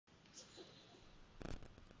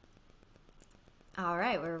All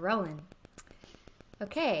right, we're rolling.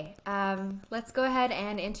 Okay, let's go ahead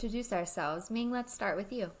and introduce ourselves. Ming, let's start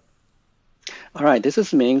with you. All right, this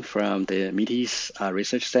is Ming from the Metis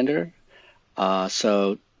Research Center. My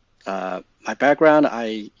background,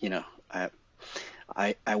 I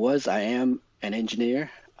am an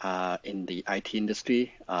engineer in the IT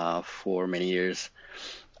industry for many years.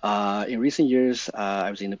 In recent years,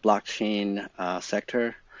 I was in the blockchain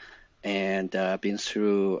sector and been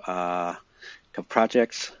through a couple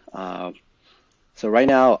projects. So right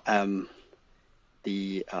now, I'm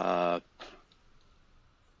the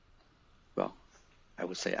well, I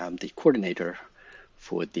would say I'm the coordinator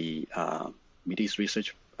for the Metis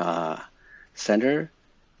Research Center,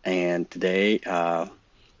 and today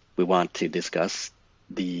we want to discuss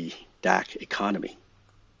the DAC economy.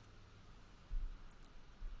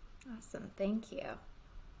 Awesome, thank you.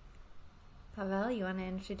 Pavel, you want to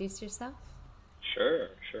introduce yourself? Sure,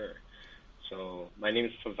 sure. So my name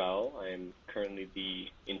is Pavel. I am currently the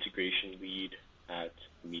integration lead at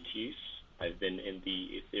Metis. I've been in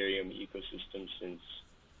the Ethereum ecosystem since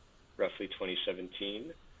roughly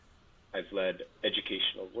 2017. I've led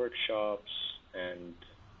educational workshops and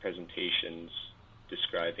presentations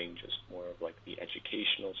describing just more of like the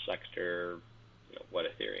educational sector, what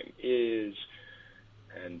Ethereum is,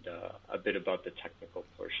 and a bit about the technical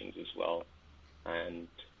portions as well. And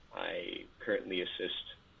I currently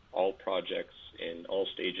assist all projects in all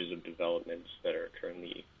stages of development that are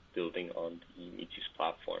currently building on the Metis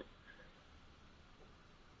platform.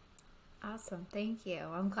 Awesome, thank you.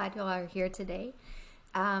 I'm glad you all are here today.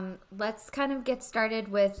 Let's kind of get started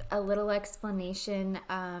with a little explanation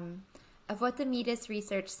of what the Metis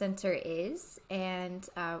Research Center is and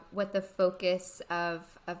what the focus of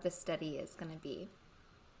the study is going to be.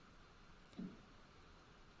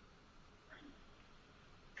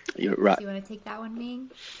 You're right. Do you want to take that one,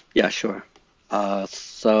 Ming? Yeah, sure.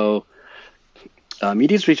 Metis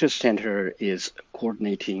Research Center is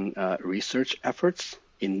coordinating research efforts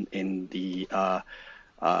in the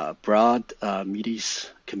broad Metis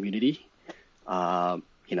community,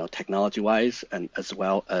 technology-wise, and as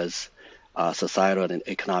well as societal and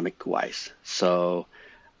economic-wise. So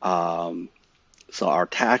our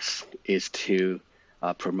task is to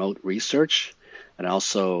promote research and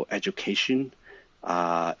also education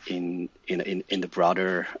in the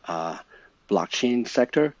broader blockchain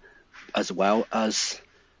sector, as well as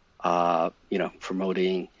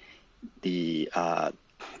promoting the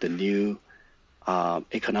new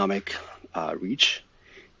economic reach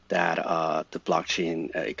that the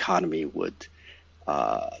blockchain economy would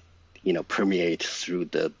permeate through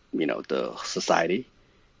the society.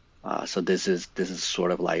 So this is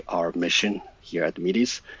sort of like our mission here at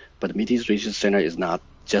Metis. But the Metis Research Center is not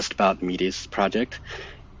just about Metis project.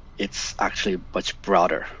 It's actually much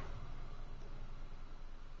broader.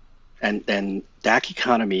 And then DAC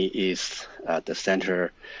Economy is the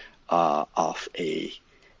center of a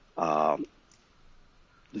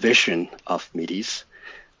vision of Metis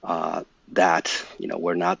that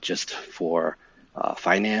we're not just for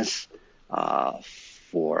finance,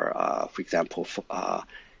 for example,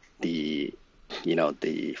 the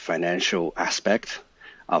the financial aspect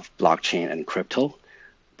of blockchain and crypto,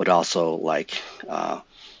 but also like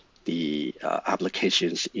the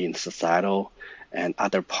applications in societal and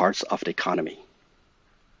other parts of the economy.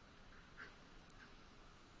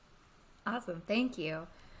 Awesome, thank you.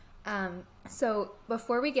 So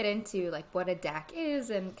before we get into like what a DAC is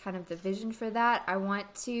and kind of the vision for that, I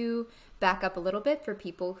want to back up a little bit for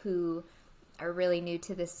people who are really new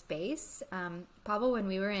to this space. Pavel, when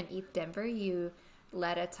we were in ETH Denver, you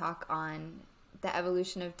led a talk on the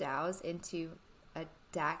evolution of DAOs into a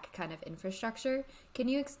DAC kind of infrastructure. Can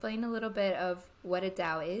you explain a little bit of what a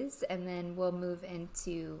DAO is, and then we'll move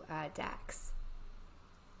into DACs?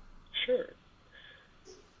 Sure.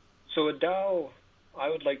 So a DAO, I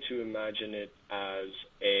would like to imagine it as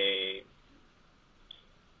a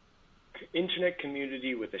internet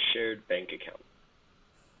community with a shared bank account.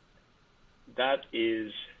 That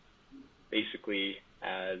is basically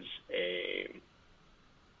as a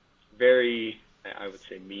very, I would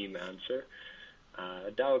say, meme answer.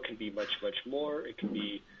 A DAO can be much, much more. It can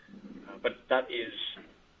be, but that is,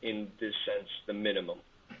 in this sense, the minimum,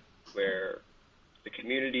 where the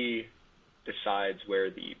community decides where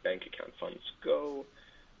the bank account funds go,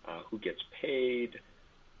 who gets paid,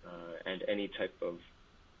 and any type of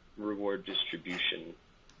reward distribution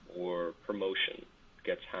or promotion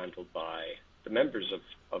gets handled by the members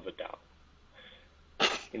of a DAO.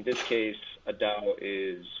 In this case, a DAO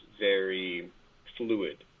is very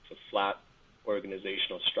fluid. It's a flat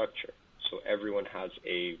organizational structure. So everyone has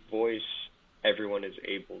a voice everyone is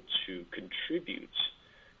able to contribute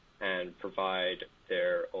and provide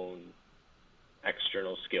their own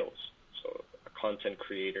external skills. So a content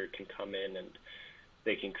creator can come in and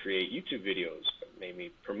they can create YouTube videos,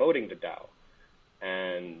 maybe promoting the DAO,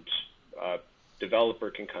 and a developer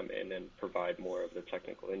can come in and provide more of the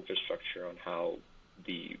technical infrastructure on how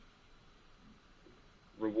the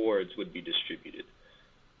rewards would be distributed,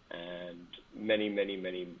 and many, many,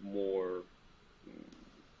 many more,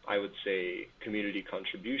 I would say, community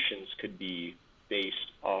contributions could be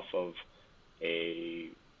based off of a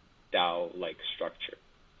DAO-like structure.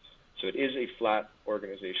 So it is a flat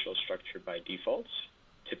organizational structure by default.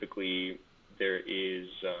 Typically, there is,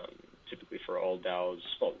 typically for all DAOs,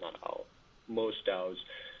 well, not all, most DAOs,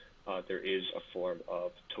 there is a form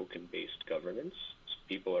of token-based governance. So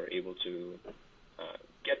people are able to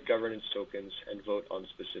get governance tokens and vote on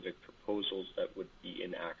specific proposals that would be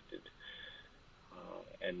enacted.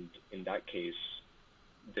 And in that case,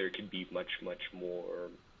 there could be much, much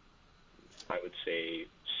more, I would say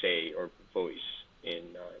or voice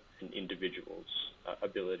in an individual's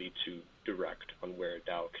ability to direct on where a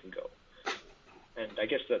DAO can go. And I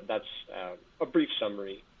guess that's a brief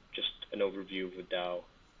summary, just an overview of a DAO.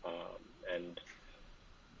 And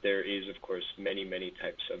there is, of course, many, many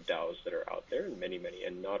types of DAOs that are out there, and many,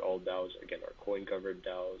 and not all DAOs, again, are coin-governed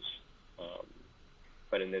DAOs.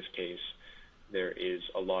 But in this case, there is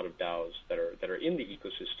a lot of DAOs that are in the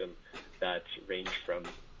ecosystem that range from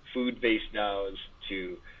food-based DAOs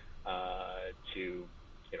to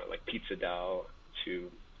like Pizza DAO,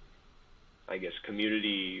 to, I guess,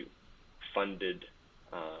 community-funded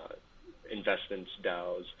investments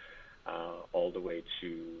DAOs, all the way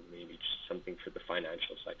to maybe just something for the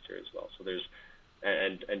financial sector as well. So there's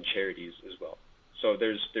and charities as well. So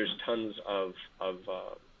there's tons of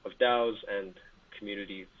DAOs, and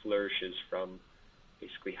community flourishes from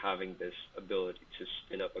basically having this ability to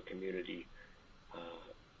spin up a community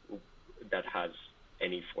that has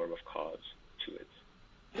any form of cause to it.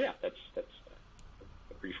 Yeah, that's a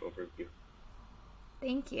brief overview.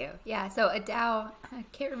 Thank you. Yeah, so a DAO, I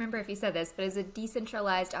can't remember if you said this, but it's a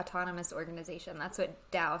decentralized autonomous organization. That's what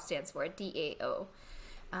DAO stands for, DAO.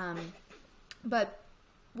 But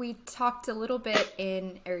we talked a little bit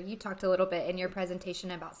you talked a little bit in your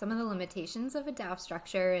presentation about some of the limitations of a DAO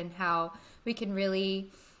structure and how we can really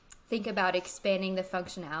think about expanding the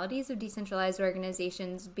functionalities of decentralized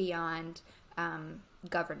organizations beyond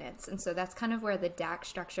governance. And so that's kind of where the DAC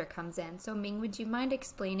structure comes in. So Ming, would you mind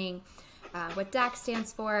explaining what DAC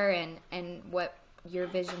stands for and what your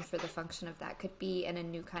vision for the function of that could be in a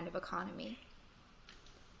new kind of economy?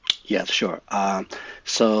 Yeah, sure.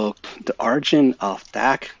 So the origin of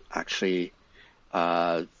DAC, actually,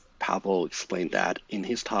 Pavel explained that in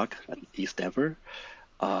his talk at East Denver.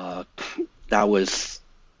 That was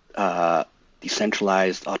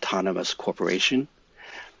decentralized autonomous corporation.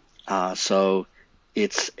 So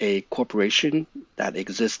it's a corporation that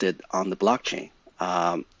existed on the blockchain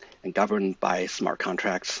and governed by smart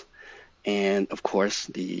contracts, and of course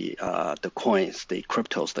the coins, the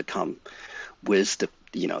cryptos that come with the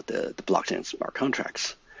blockchain smart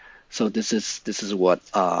contracts. So this is what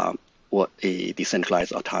a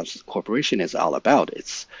decentralized autonomous corporation is all about.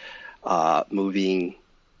 It's moving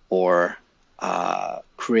or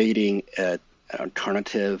creating an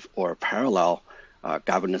alternative or parallel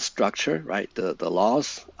governance structure, right? The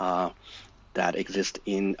laws that exist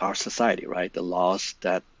in our society, right? The laws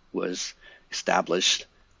that was established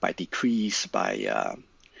by decrees, by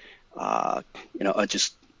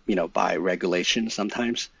by regulation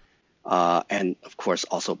sometimes, and of course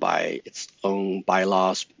also by its own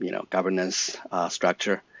bylaws, governance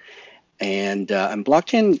structure. And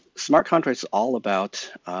blockchain smart contracts is all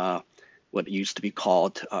about what used to be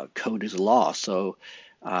called code is law. So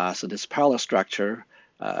this parallel structure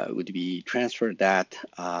would be transferred that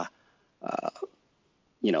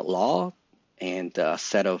law and a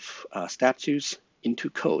set of statutes into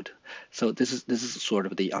code. So this is sort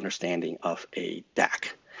of the understanding of a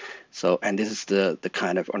DAC. So, and this is the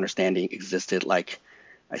kind of understanding existed, like,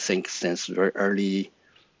 I think, since very early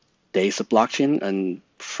days of blockchain, and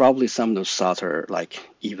probably some of those thoughts are like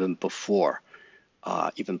even before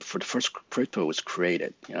the first crypto was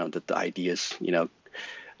created. The ideas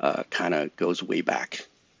kind of goes way back.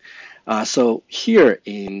 So here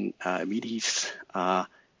in Metis,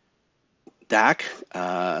 DAC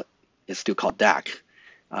is still called DAC,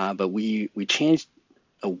 but we changed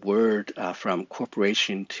a word from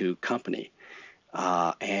corporation to company,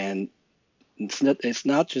 and it's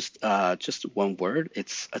not just one word.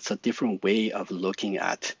 It's a different way of looking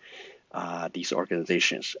at these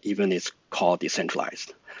organizations. Even it's called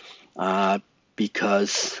decentralized,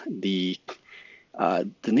 because the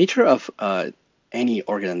the nature of any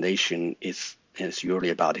organization is usually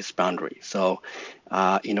about its boundary. So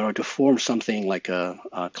in order to form something like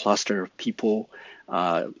a cluster of people,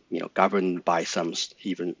 governed by some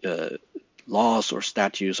even laws or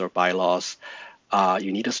statutes or bylaws,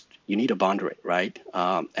 you need a boundary, right?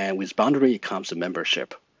 And with boundary comes a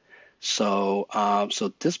membership. So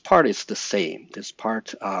so this part is the same. This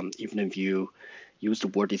part, even if you use the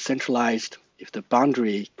word decentralized, if the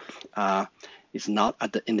boundary is not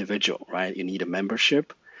at the individual, right? You need a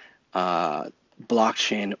membership.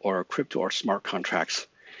 Blockchain or crypto or smart contracts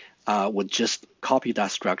would just copy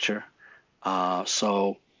that structure.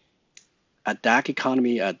 So at DAC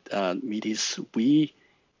Economy at Metis, we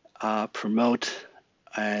promote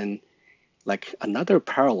another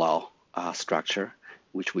parallel structure,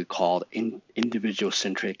 which we call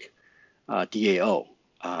individual-centric DAO,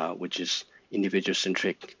 which is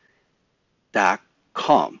individual-centric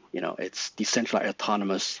DAC.com. It's decentralized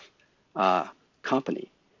autonomous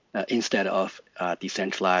company instead of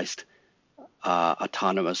decentralized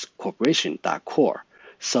autonomous corporation .core.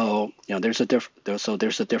 So there's a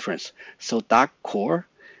difference. So .core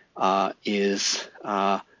is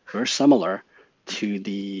very similar to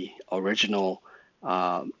the original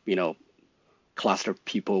cluster of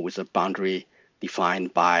people with a boundary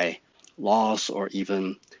defined by laws or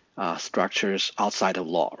even structures outside of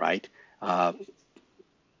law, right?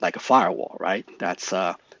 Like a firewall, right? That's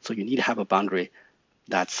so you need to have a boundary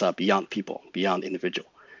that's beyond people, beyond individual.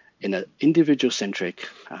 In an individual-centric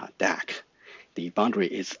DAC, the boundary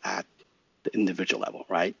is at the individual level,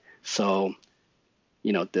 right? So,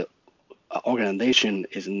 the organization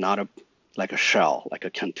is not like a shell, like a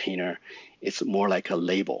container. It's more like a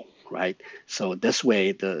label, right? So this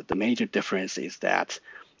way, the major difference is that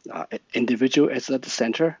individual is at the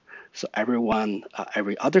center. So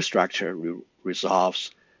every other structure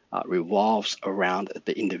revolves around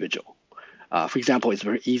the individual. For example, it's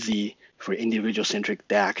very easy for individual-centric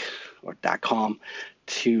DAC or DAC.com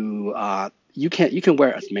to you can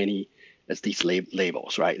wear as many as these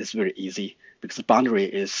labels, right? It's very easy because the boundary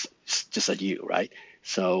is just a you, right?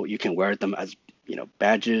 So you can wear them as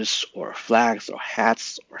badges or flags or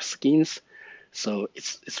hats or skins. So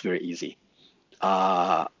it's very easy.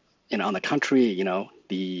 And on the contrary,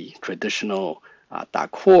 the traditional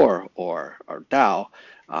core or DAO,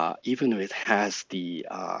 even if it has the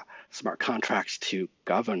smart contracts to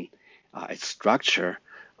govern its structure,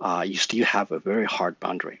 you still have a very hard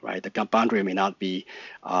boundary, right? The boundary may not be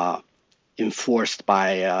enforced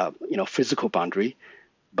by physical boundary,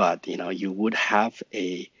 but you would have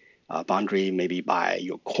a boundary maybe by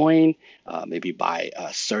your coin, maybe by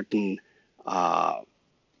a certain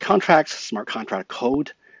contracts, smart contract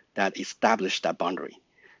code that establish that boundary.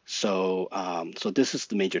 So so this is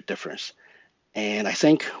the major difference. And I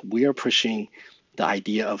think we are pushing the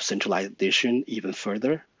idea of centralization even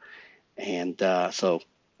further. And so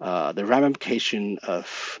the ramification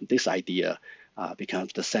of this idea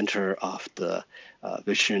becomes the center of the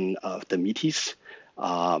vision of the Metis.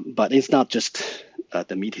 But it's not just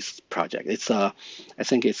the Metis project. I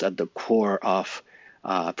think it's at the core of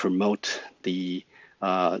promote the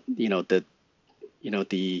the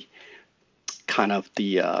kind of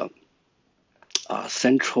the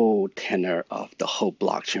central tenor of the whole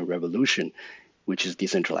blockchain revolution, which is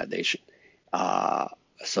decentralization.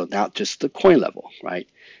 So not just the coin level, right?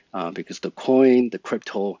 Because the coin, the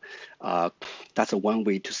crypto, that's a one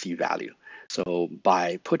way to see value. So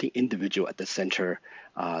by putting individual at the center,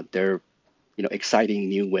 there are exciting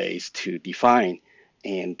new ways to define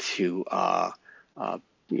and to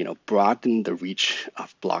broaden the reach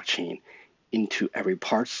of blockchain into every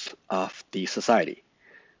parts of the society.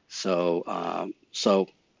 So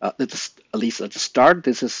at least at the start,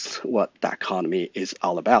 this is what the economy is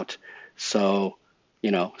all about. So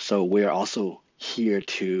so we're also here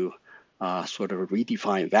to sort of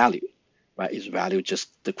redefine value, right? Is value just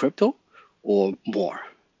the crypto or more?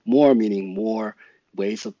 More meaning more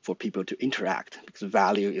ways for people to interact, because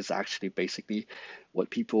value is actually basically what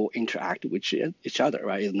people interact with each other,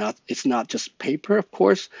 right? It's not just paper, of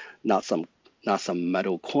course, not some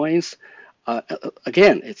metal coins.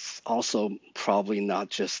 Again, it's also probably not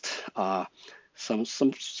just some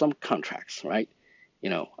contracts, right?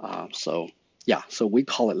 So yeah, so we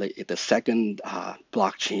call it like the second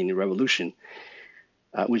blockchain revolution,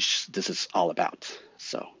 which this is all about.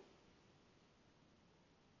 So.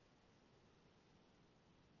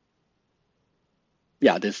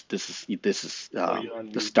 Yeah, this is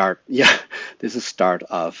the start. Yeah, this is start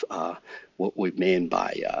of what we mean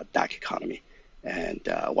by DAC economy, and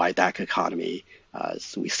why DAC economy,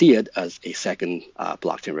 we see it as a second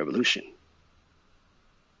blockchain revolution.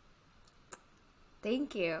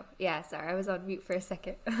 Thank you. Yeah, sorry, I was on mute for a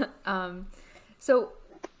second. So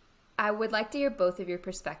I would like to hear both of your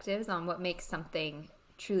perspectives on what makes something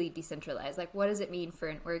truly decentralized. Like, what does it mean for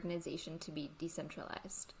an organization to be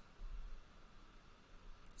decentralized?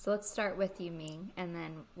 So let's start with you, Ming, and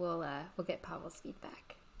then we'll get Pavel's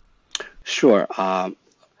feedback. Sure.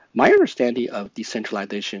 My understanding of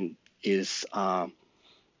decentralization is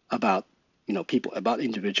about people, about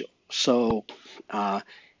individual. So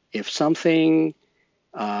if something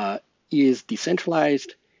is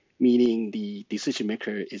decentralized, meaning the decision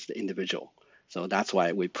maker is the individual. So that's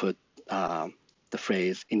why we put the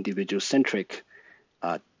phrase individual centric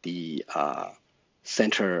the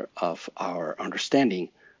center of our understanding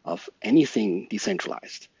of anything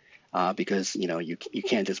decentralized. Because you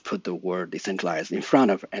can't just put the word decentralized in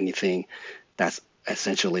front of anything that's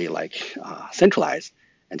essentially like centralized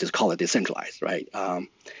and just call it decentralized, right?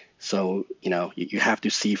 So you have to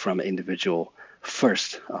see from an individual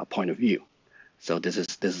first point of view. So this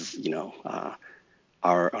is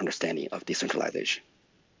our understanding of decentralization.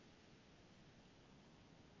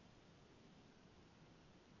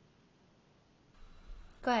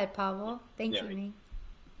 Go ahead, Pavel. Thank you, Ming.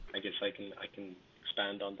 I guess I can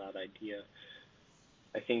expand on that idea.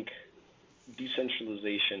 I think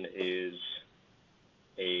decentralization is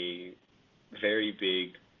a very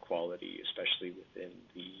big quality, especially within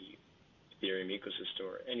the Ethereum ecosystem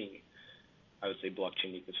or any, I would say,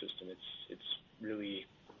 blockchain ecosystem. It's really,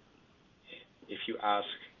 if you ask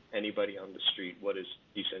anybody on the street what is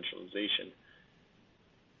decentralization,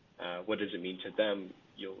 what does it mean to them,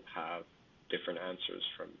 you'll have different answers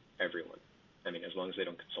from everyone. I mean, as long as they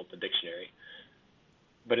don't consult the dictionary.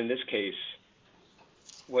 But in this case,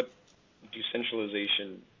 what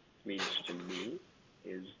decentralization means to me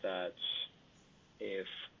is that if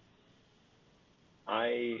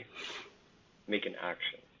I make an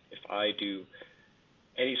action, if I do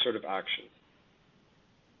any sort of action,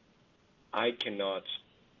 I cannot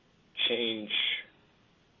change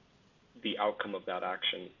the outcome of that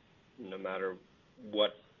action no matter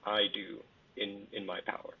what I do in my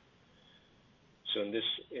power. So in this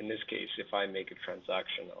case, if I make a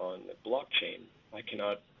transaction on the blockchain, I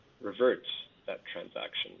cannot revert that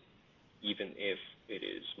transaction, even if it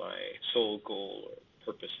is my sole goal or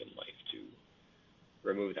purpose in life to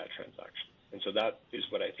remove that transaction. And so that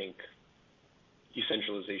is what I think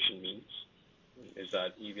decentralization means, is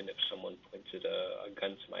that even if someone pointed a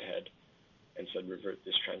gun to my head and said, revert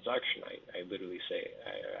this transaction, I literally say,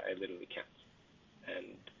 I literally can't.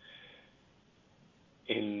 And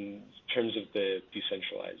in terms of the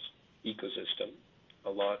decentralized ecosystem, a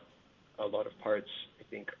lot of parts, I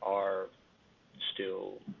think, are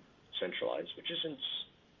still centralized, which isn't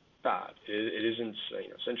bad. It isn't,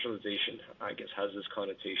 centralization, I guess, has this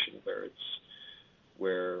connotation where it's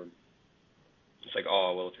like,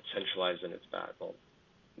 oh, well, if it's centralized, then it's bad. Well,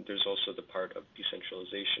 there's also the part of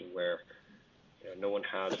decentralization where no one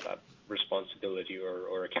has that responsibility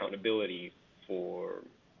or accountability for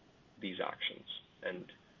these actions.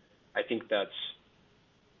 And I think that's,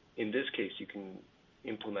 in this case, you can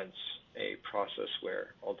implement a process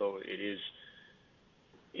where, although it is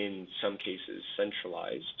in some cases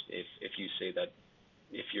centralized, if you say that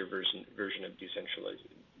if your version of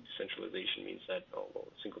decentralization means that a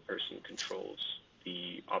single person controls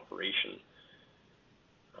the operation,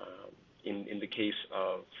 in the case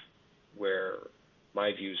of where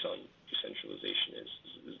my views on decentralization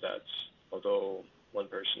is that although one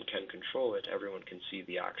person can control it, everyone can see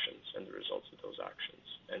the actions and the results of those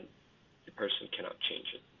actions, and the person cannot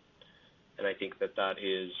change it. And I think that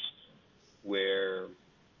is where,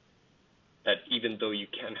 that even though you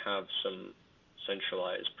can have some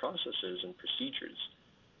centralized processes and procedures,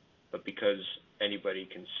 but because anybody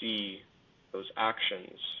can see those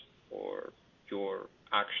actions or your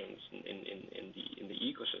actions in the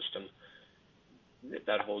ecosystem,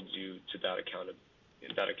 that holds you to that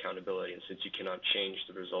accountability. And since you cannot change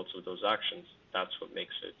the results of those actions, that's what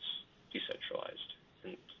makes it decentralized.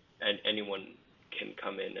 And anyone can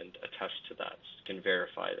come in and attest to that, can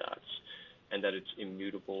verify that, and that it's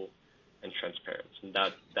immutable and transparent. And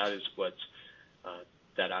that is what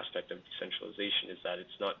that aspect of decentralization is, that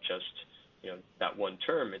it's not just that one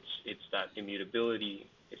term. It's that immutability,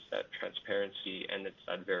 it's that transparency, and it's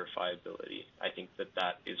that verifiability. I think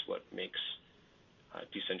that is what makes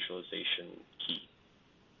decentralization key.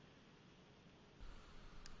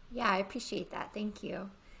 Yeah, I appreciate that. Thank you.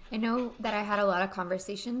 I know that I had a lot of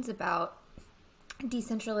conversations about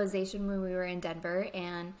decentralization when we were in Denver,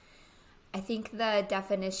 and I think the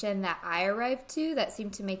definition that I arrived to that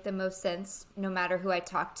seemed to make the most sense no matter who I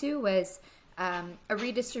talked to was a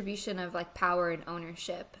redistribution of like power and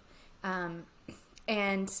ownership.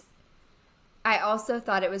 And I also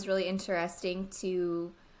thought it was really interesting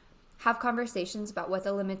to have conversations about what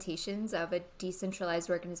the limitations of a decentralized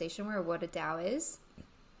organization were, what a DAO is,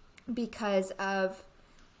 because of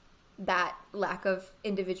that lack of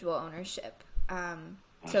individual ownership.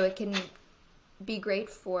 So it can be great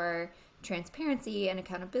for transparency and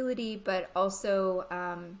accountability, but also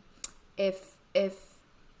if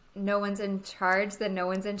no one's in charge, then no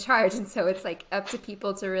one's in charge. And so it's like up to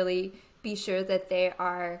people to really be sure that they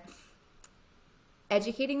are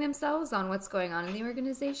educating themselves on what's going on in the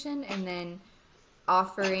organization, and then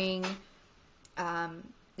offering,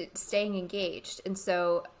 staying engaged. And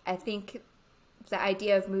so I think the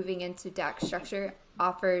idea of moving into DAC structure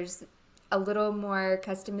offers a little more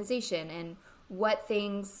customization and what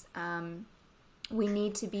things we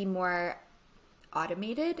need to be more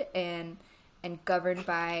automated and governed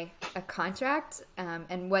by a contract,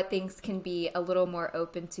 and what things can be a little more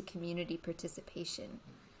open to community participation.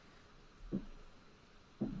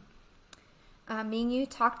 Ming, you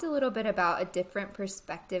talked a little bit about a different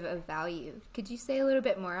perspective of value. Could you say a little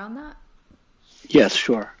bit more on that? Yes,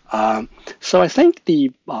 sure. So I think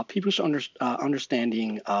the people's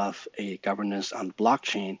understanding of a governance on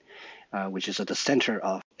blockchain, which is at the center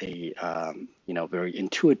of a very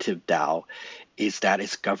intuitive DAO, is that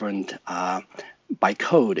it's governed by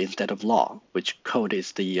code instead of law, which code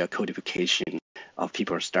is the codification of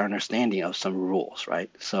people's understanding of some rules, right?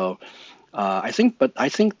 So I think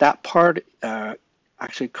that part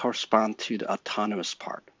actually corresponds to the autonomous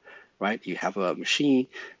part, right? You have a machine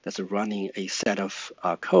that's running a set of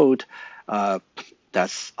code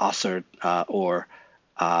that's authored or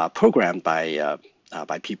programmed by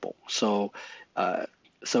people. So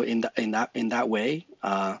in that way,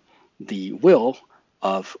 the will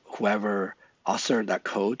of whoever authored that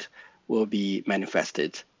code will be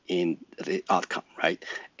manifested in the outcome, right?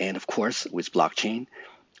 And of course, with blockchain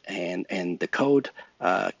and the code,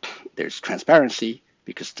 there's transparency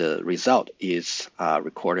because the result is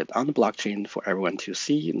recorded on the blockchain for everyone to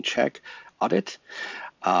see and check, audit,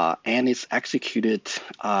 and it's executed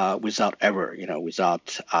without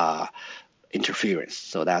interference.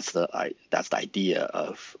 So that's the idea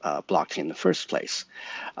of blockchain in the first place.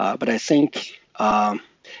 But I think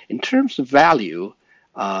in terms of value,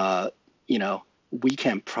 we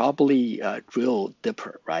can probably drill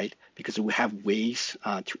deeper, right? Because we have ways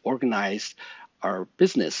to organize our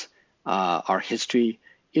business. Our history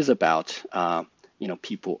is about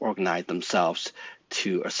people organize themselves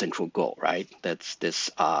to a central goal, right? That's this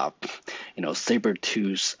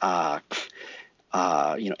saber-tooth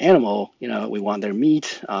animal. We want their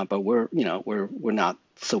meat, but we're not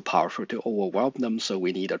so powerful to overwhelm them. So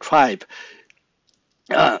we need a tribe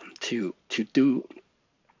to do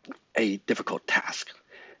a difficult task.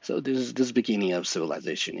 So this is beginning of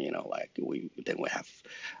civilization. We have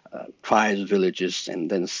tribes, villages, and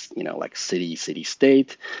then like city,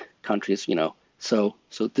 state, countries. So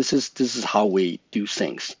this is how we do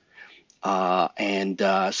things. So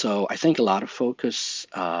I think a lot of focus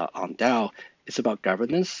on DAO is about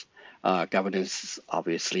governance. Governance is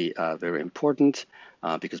obviously very important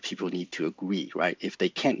because people need to agree, right? If they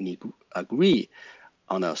can't agree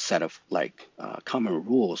on a set of common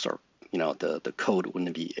rules, or the code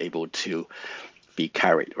wouldn't be able to be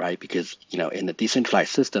carried, right? Because in the decentralized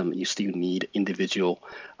system, you still need individual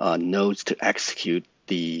nodes to execute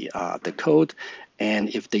the code, and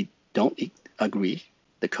if they don't agree,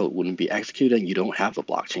 the code wouldn't be executed, and you don't have a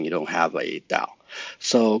blockchain, you don't have a DAO.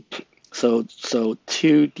 So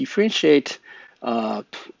to differentiate,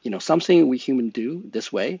 something we humans do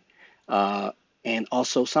this way, and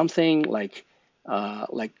also something like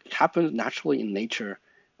happens naturally in nature,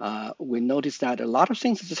 we notice that a lot of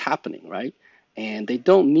things is just happening, right? And they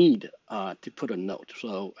don't need to put a note.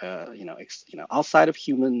 So outside of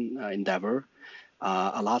human endeavor,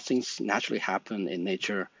 a lot of things naturally happen in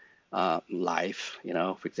nature, life.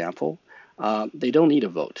 For example, they don't need a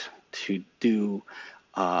vote to do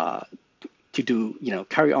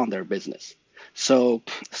carry on their business. So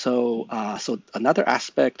another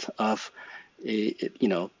aspect of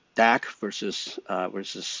DAC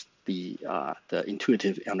versus the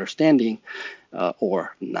intuitive understanding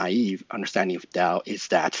or naive understanding of DAO is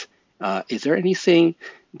that is there anything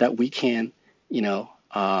that we can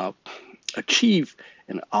achieve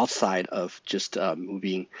outside of just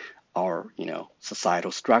moving our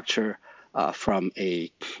societal structure from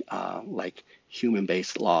a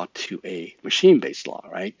human-based law to a machine-based law,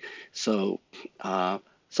 right? So I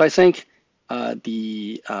think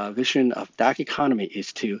the vision of DAC economy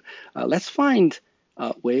is to let's find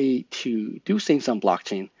a way to do things on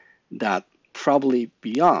blockchain that probably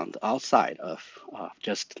beyond outside of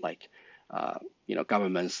just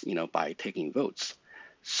governments, by taking votes.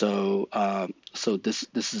 So, so this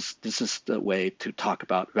is the way to talk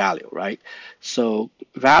about value, right? So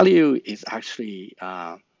value is actually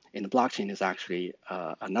in the blockchain is actually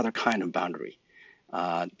another kind of boundary,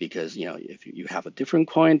 because if you have a different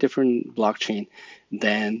coin, different blockchain,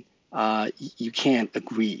 then you can't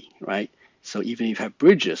agree, right? So even if you have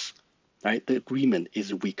bridges, right, the agreement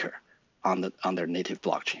is weaker on their native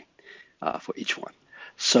blockchain for each one.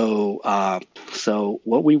 So so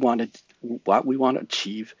what we want to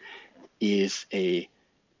achieve is a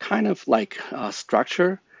kind of like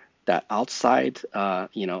structure that outside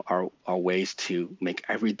our ways to make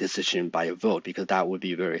every decision by a vote, because that would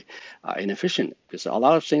be very inefficient, because a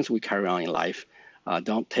lot of things we carry on in life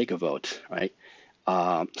don't take a vote, right?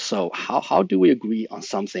 So how do we agree on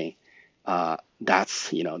something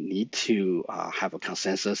that's need to have a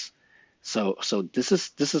consensus? So this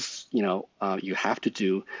is you have to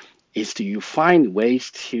do is to you find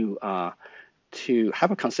ways to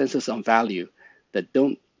have a consensus on value that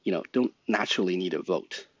don't naturally need a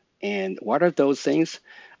vote. And what are those things?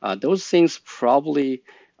 Those things probably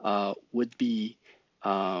would be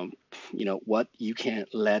what you can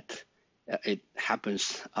let it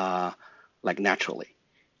happens like naturally.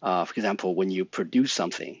 For example, when you produce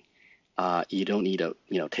something, you don't need to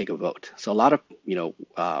take a vote. So a lot of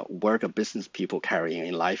work or business people carrying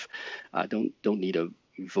in life don't need a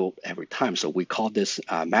vote every time. So we call this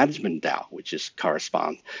management DAO, which is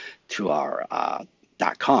correspond to our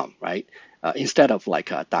 .com, right? Instead of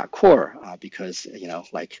like .core, because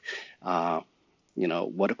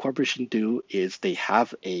what a corporation do is they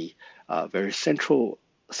have a very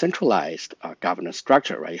centralized governance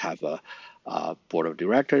structure, right? You have a board of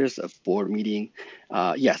directors, a board meeting.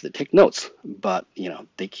 Yes, they take notes, but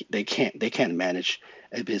they can't manage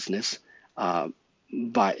a business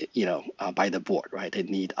by the board, right? They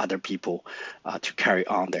need other people to carry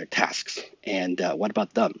on their tasks. And what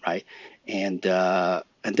about them, right? And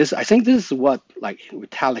this, I think, this is what like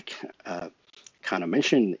Vitalik kind of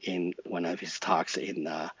mentioned in one of his talks in.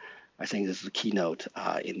 I think this is a keynote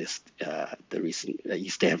in the recent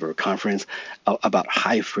East Denver conference about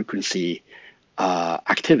high frequency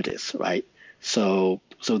activities, right? So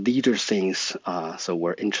these are things. So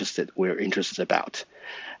we're interested about,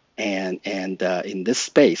 and in this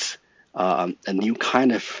space, a new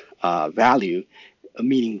kind of value,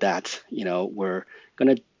 meaning that we're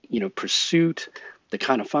going to pursue the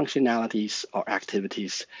kind of functionalities or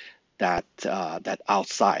activities that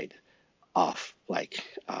outside of like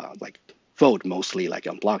vote, mostly like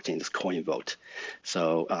on blockchain, this coin vote.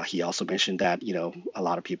 So he also mentioned that a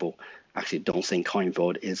lot of people actually don't think coin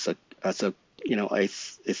vote is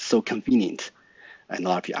it's so convenient, and a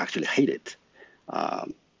lot of people actually hate it.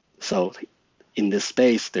 So in this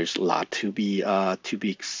space, there's a lot to be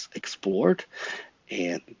explored,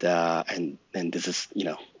 and this is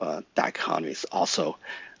DAC Economy is also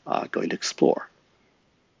going to explore.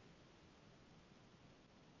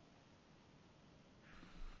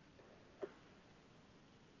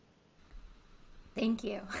 Thank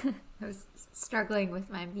you. I was struggling with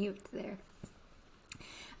my mute there.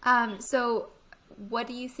 So what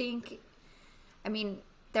do you think? I mean,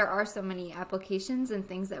 there are so many applications and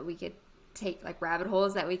things that we could take, like rabbit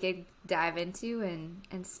holes that we could dive into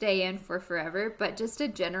and stay in for forever, but just a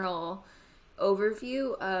general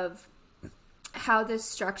overview of how this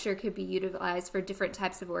structure could be utilized for different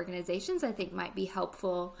types of organizations, I think might be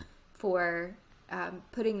helpful for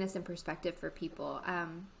putting this in perspective for people.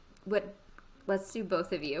 Let's do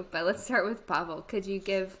both of you, but let's start with Pavel. Could you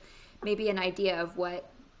give maybe an idea of what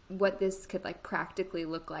this could like practically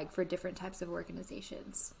look like for different types of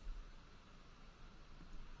organizations?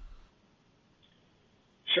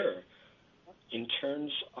 Sure. In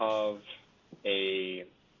terms of a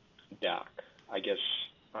DAC, I guess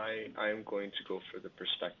I'm going to go for the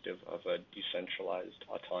perspective of a decentralized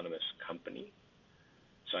autonomous company.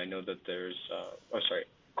 So I know that there's,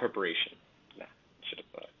 corporation. Nah, should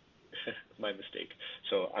have, my mistake.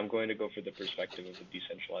 So I'm going to go for the perspective of a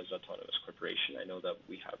decentralized autonomous corporation. I know that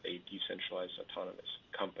we have a decentralized autonomous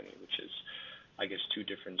company, which is, I guess, two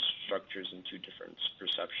different structures and two different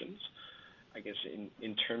perceptions. I guess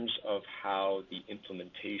in terms of how the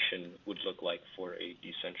implementation would look like for a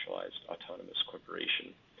decentralized autonomous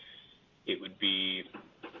corporation, it would be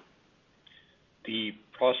the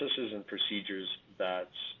processes and procedures that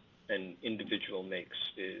an individual makes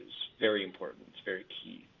is very important. It's very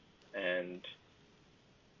key. And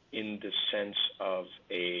in the sense of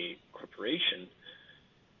a corporation,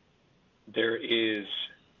 there is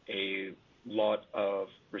a lot of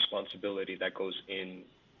responsibility that goes in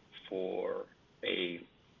for a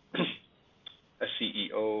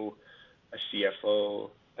CEO a CFO,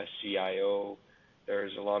 a CIO.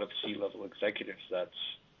 There's a lot of C-level executives that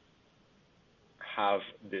have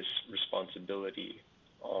this responsibility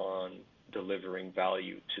on delivering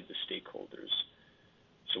value to the stakeholders.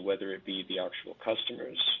 So whether it be the actual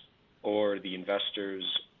customers or the investors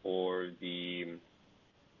or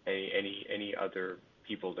any other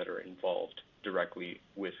people that are involved directly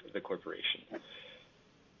with the corporation.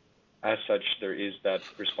 As such, there is that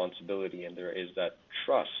responsibility and there is that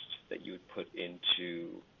trust that you would put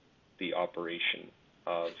into the operation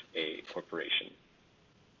of a corporation.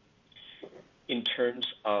 In terms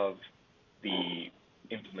of the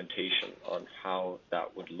implementation on how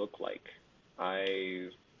that would look like, I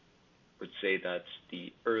would say that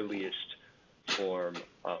the earliest form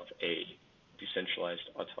of a decentralized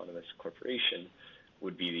autonomous corporation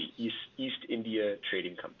would be the East India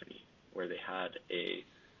Trading Company, where they had a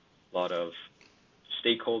lot of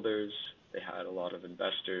stakeholders, they had a lot of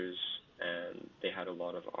investors, and they had a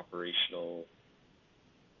lot of operational,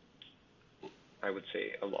 I would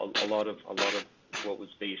say a lot of what was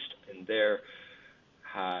based in there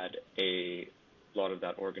had a lot of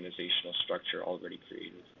that organizational structure already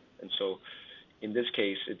created. And so in this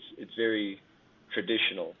case, it's very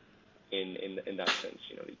traditional in that sense.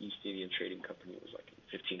 You know, the East Indian Trading Company was like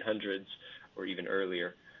in 1500s or even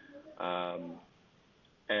earlier.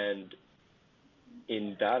 And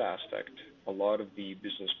in that aspect, a lot of the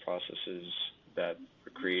business processes that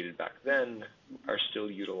were created back then are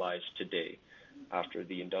still utilized today after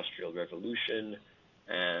the Industrial Revolution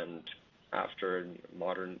and after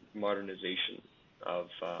modernization of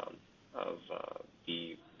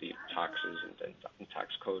the taxes and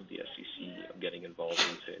tax code, the SEC getting involved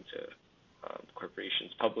into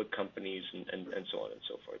corporations, public companies, and so on and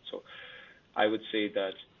so forth. So I would say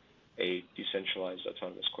that a decentralized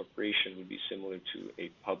autonomous corporation would be similar to a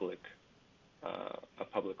public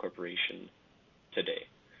corporation today,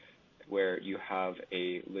 where you have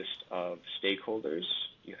a list of stakeholders,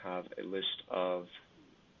 you have a list of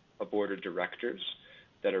a board of directors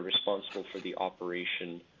that are responsible for the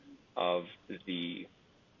operation of the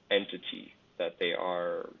entity that they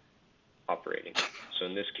are operating. So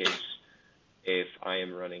in this case, if I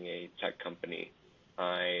am running a tech company,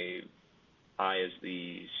 I as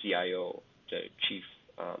the CIO, the Chief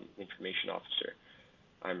Information Officer,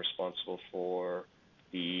 I'm responsible for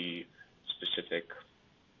the specific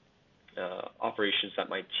operations that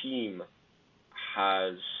my team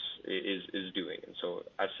is doing. And so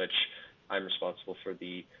as such, I'm responsible for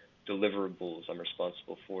the deliverables. I'm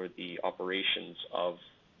responsible for the operations of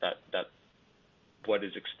that what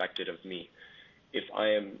is expected of me. If I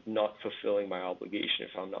am not fulfilling my obligation,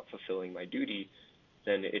 if I'm not fulfilling my duty,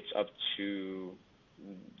 then it's up to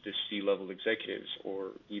the C-level executives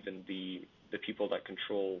or even the people that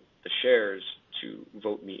control the shares to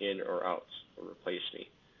vote me in or out or replace me.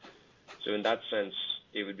 So in that sense,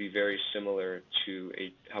 it would be very similar to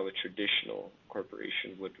how a traditional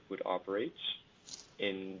corporation would operate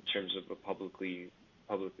in terms of a publicly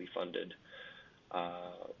funded.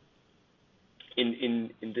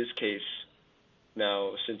 In this case,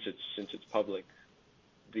 now since it's public,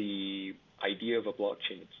 the idea of a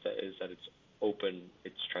blockchain is that it's open,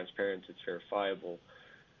 it's transparent, it's verifiable.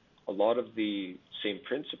 A lot of the same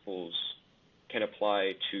principles can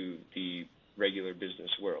apply to the regular business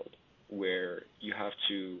world, where you have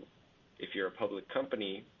to, if you're a public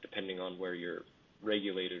company, depending on where you're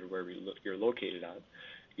regulated or where you're located at,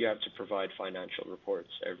 you have to provide financial reports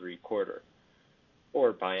every quarter,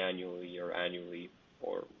 or biannually, or annually,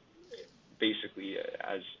 or basically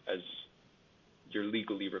as you're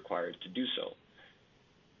legally required to do so.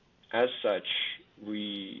 As such,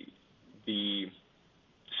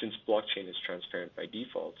 since blockchain is transparent by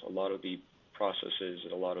default, a lot of the processes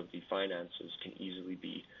and a lot of the finances can easily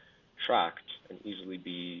be tracked and easily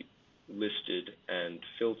be listed and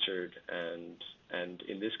filtered, and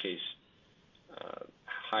in this case,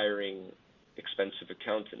 hiring expensive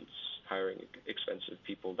accountants, hiring expensive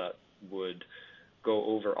people that would go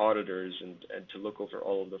over auditors and to look over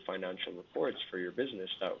all of the financial reports for your business,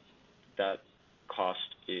 that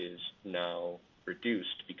cost is now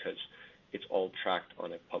reduced because it's all tracked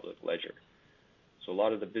on a public ledger. So a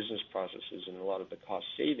lot of the business processes and a lot of the cost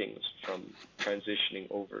savings from transitioning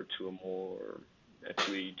over to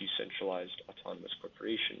a decentralized autonomous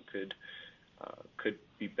corporation could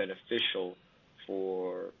be beneficial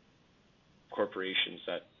for corporations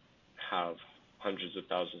that have hundreds of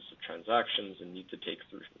thousands of transactions and need to take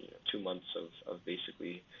through 2 months of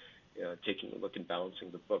basically taking a look and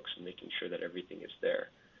balancing the books and making sure that everything is there.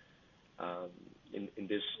 In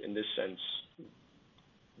this sense,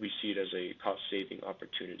 we see it as a cost-saving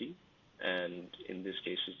opportunity, And in this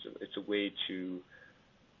case, it's a way to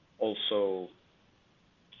also,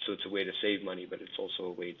 so it's a way to save money, but it's also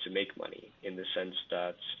a way to make money, in the sense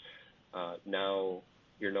that now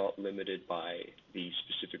you're not limited by the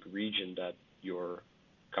specific region that your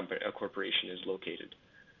company, a corporation, is located.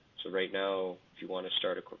 So right now, if you want to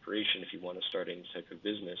start a corporation, if you want to start any type of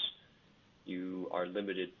business, you are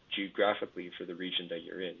limited geographically for the region that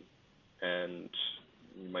you're in. And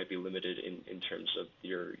you might be limited in terms of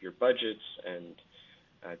your budgets, and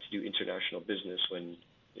to do international business when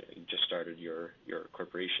you just started your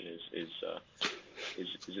corporation is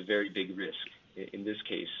a very big risk. In this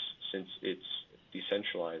case, since it's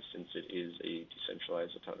decentralized, since it is a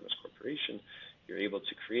decentralized autonomous corporation, you're able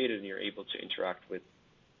to create it and you're able to interact with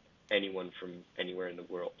anyone from anywhere in the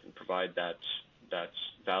world and provide that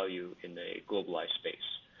value in a globalized space.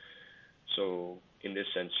 So in this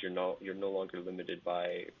sense, you're no longer limited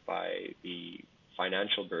by the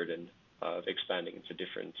financial burden of expanding into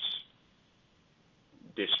different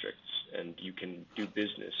districts, and you can do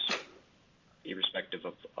business irrespective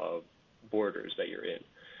of borders that you're in.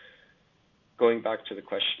 Going back to the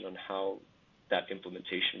question on how that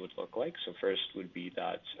implementation would look like, so first would be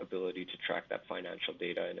that ability to track that financial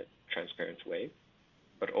data in a transparent way,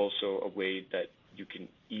 but also a way that you can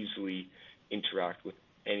easily interact with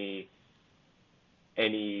anyone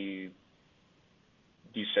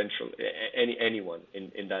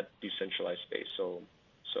in that decentralized space. So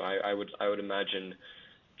I would imagine,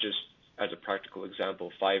 just as a practical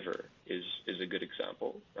example, Fiverr is a good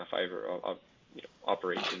example. Fiverr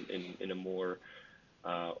operates in a more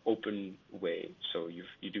open way. So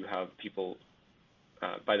you do have people.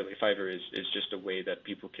 By the way, Fiverr is just a way that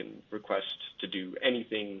people can request to do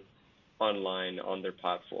anything online on their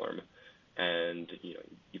platform, and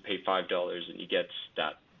you pay $5 and you get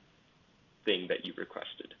that thing that you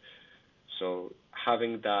requested. So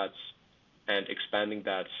having that and expanding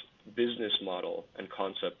that business model and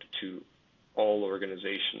concept to all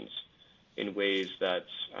organizations in ways that,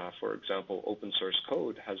 for example, open source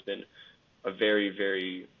code has been a very,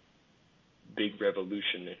 very big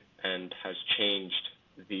revolution and has changed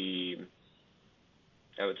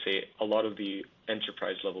I would say a lot of the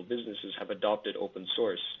enterprise level businesses have adopted open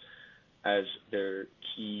source as their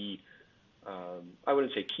key, I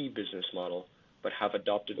wouldn't say key business model, but have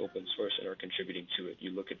adopted open source and are contributing to it.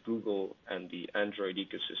 You look at Google and the Android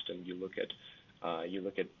ecosystem. You look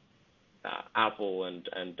at Apple and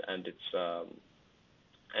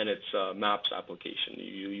its Maps application.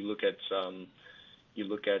 You look at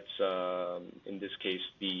in this case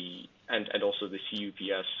and also the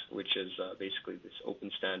CUPS, which is basically this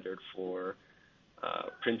open standard for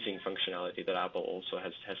printing functionality that Apple also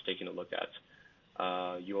has taken a look at.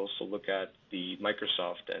 You also look at the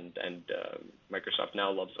Microsoft, and Microsoft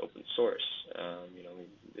now loves open source.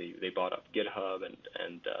 They bought up GitHub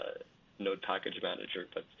and Node Package Manager,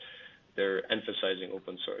 but they're emphasizing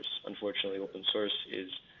open source. Unfortunately, open source is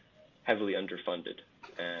heavily underfunded,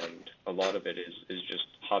 and a lot of it is just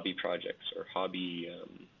hobby projects or hobby,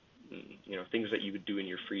 things that you would do in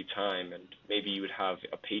your free time, and maybe you would have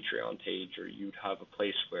a Patreon page, or you'd have a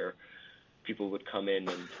place where people would come in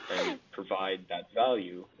and provide that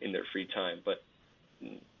value in their free time. But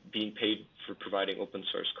being paid for providing open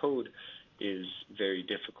source code is very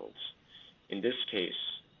difficult. In this case,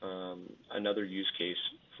 another use case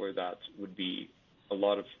for that would be a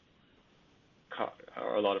lot of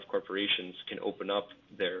corporations can open up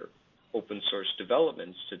their open source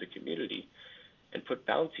developments to the community and put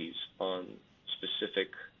bounties on specific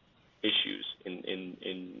issues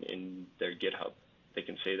in their GitHub. They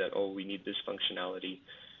can say that, we need this functionality.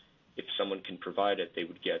 If someone can provide it, they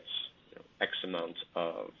would get X amount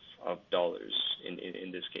of dollars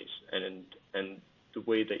in this case. And the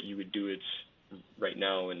way that you would do it right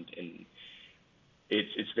now, and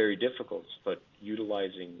it's very difficult, but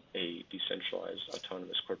utilizing a decentralized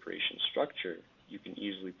autonomous corporation structure, you can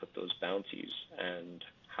easily put those bounties and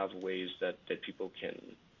have ways that people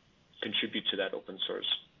can contribute to that open source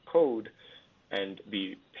code and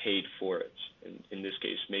be paid for it. In this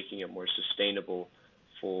case, making it more sustainable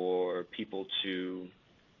for people to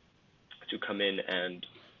come in and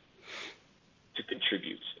to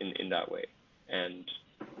contribute in that way. And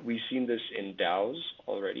we've seen this in DAOs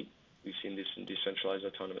already. We've seen this in decentralized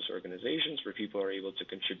autonomous organizations where people are able to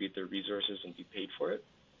contribute their resources and be paid for it.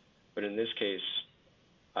 But in this case,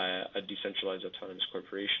 a decentralized autonomous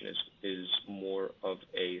corporation is more of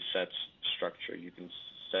a set structure. You can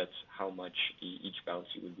set how much each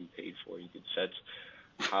bounty would be paid for. You could set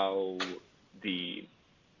how the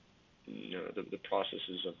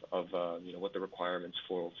processes of what the requirements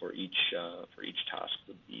for each task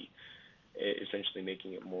would be. essentially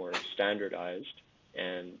making it more standardized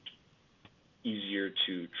and easier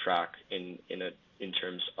to track in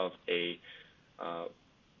terms of a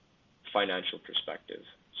financial perspective.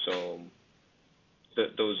 So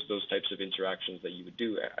those types of interactions that you would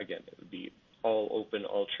do, again, it would be all open,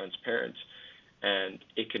 all transparent, and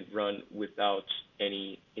it can run without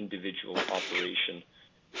any individual operation.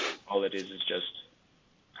 All it is just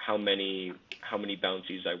how many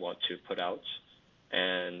bounties I want to put out,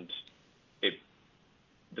 and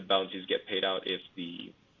the bounties get paid out if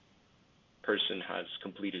the person has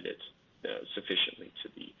completed it sufficiently to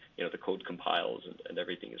the code compiles and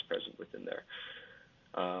everything is present within there.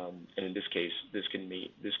 And in this case, this can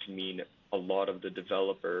mean a lot of the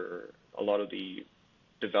developers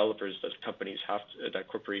that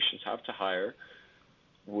corporations have to hire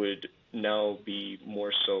would now be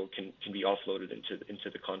more so can be offloaded into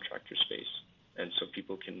the contractor space, and so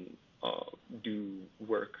people can do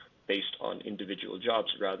work based on individual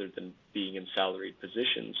jobs rather than being in salaried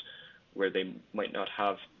positions where they might not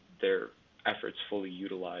have their efforts fully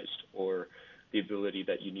utilized, or the ability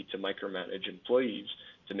that you need to micromanage employees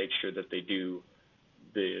to make sure that they do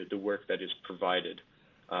the work that is provided.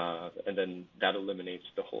 And then that eliminates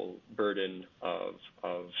the whole burden of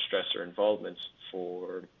stress or involvement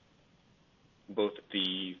for both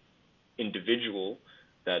the individual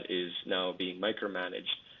that is now being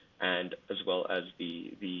micromanaged, and as well as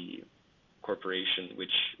the corporation,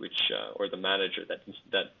 which or the manager that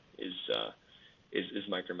is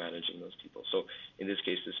micromanaging those people. So in this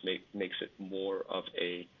case, this makes it more of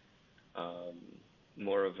a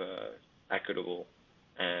equitable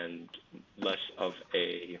and less of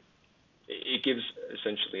a. It gives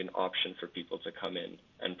essentially an option for people to come in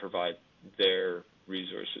and provide their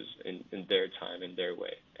resources in their time, in their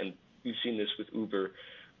way. And we've seen this with Uber,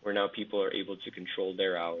 where now people are able to control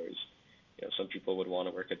their hours. Some people would want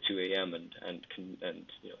to work at 2 a.m. and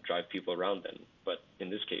drive people around then. But in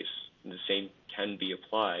this case, the same can be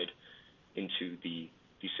applied into the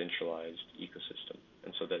decentralized ecosystem.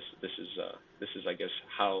 And so this is I guess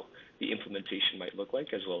how the implementation might look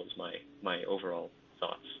like, as well as my overall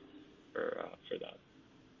thoughts for that.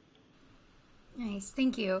 Nice,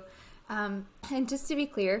 thank you. And just to be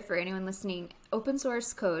clear for anyone listening, open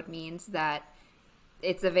source code means that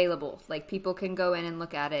it's available. Like, people can go in and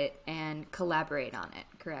look at it and collaborate on it,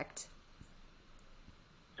 correct?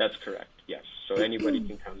 That's correct, yes. So anybody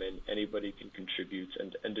can come in, anybody can contribute,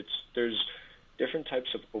 and there's different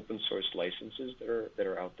types of open source licenses that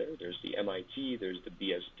are out there. There's the MIT, there's the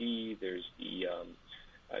BSD, there's the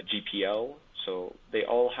GPL. So they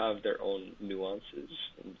all have their own nuances.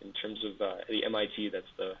 In terms of the MIT, that's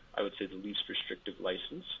I would say the least restrictive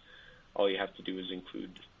license. All you have to do is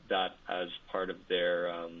include that as part of their.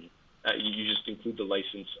 You just include the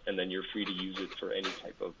license, and then you're free to use it for any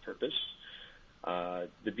type of purpose.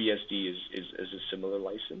 The BSD is a similar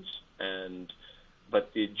license,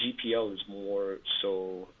 but the GPL is more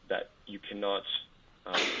so that you cannot.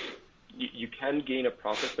 You can gain a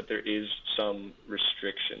profit, but there is some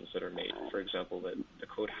restrictions that are made. For example, that the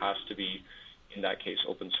code has to be, in that case,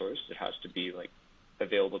 open source. It has to be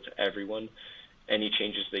available to everyone. Any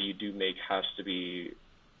changes that you do make has to be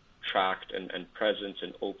tracked and present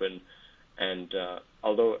and open. And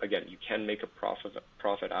although, again, you can make a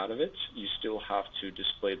profit out of it, you still have to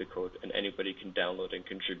display the code, and anybody can download and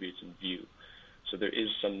contribute and view. So there is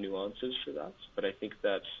some nuances for that, but I think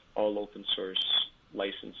that all open source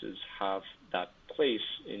licenses have that place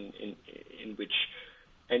in which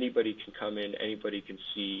anybody can come in, anybody can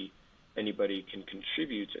see, anybody can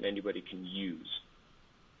contribute, and anybody can use.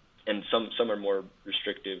 And some are more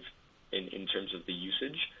restrictive in terms of the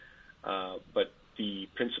usage, but the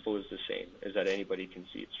principle is the same, is that anybody can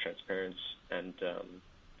see. It's transparent, and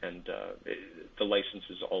the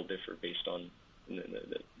licenses all differ based on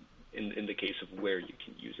in the case of where you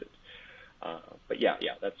can use it. But yeah,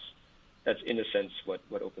 that's in a sense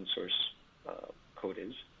what open source code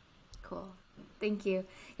is. Cool, thank you.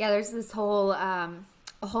 Yeah, there's this whole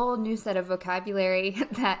a whole new set of vocabulary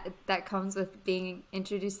that comes with being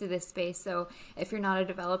introduced to this space. So if you're not a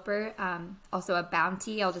developer, also a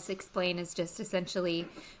bounty, I'll just explain, is just essentially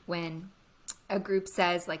when a group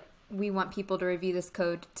says, like, we want people to review this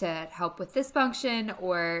code to help with this function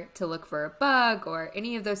or to look for a bug or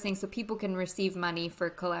any of those things, so people can receive money for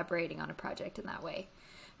collaborating on a project in that way.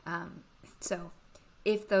 So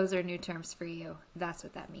if those are new terms for you, that's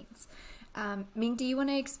what that means. Ming, do you want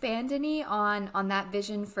to expand any on that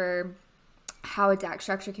vision for how a DAC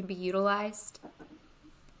structure can be utilized?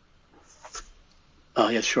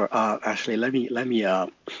 Yeah, sure. Actually, let me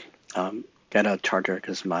get a charger,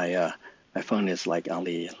 because my phone is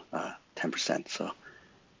only 10%. So.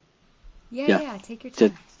 Yeah, Yeah, yeah, take your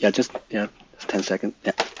just time. just 10 seconds.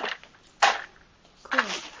 Yeah. Cool.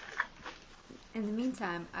 In the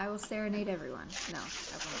meantime, I will serenade everyone. No, I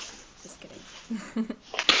won't. Just kidding.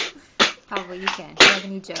 Pavel, you can. Do you have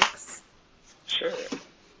any jokes? Sure.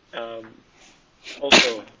 Um,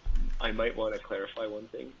 Also, I might want to clarify one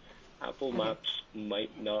thing. Apple Okay. Maps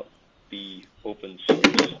might not be open source.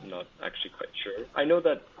 I'm not actually quite sure. I know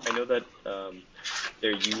that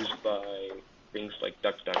they're used by things like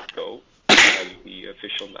DuckDuckGo as the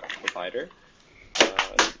official map provider,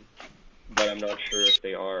 um, but I'm not sure if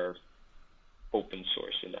they are open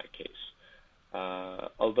source in that case.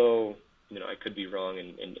 Although, I could be wrong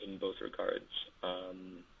in both regards,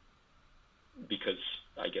 because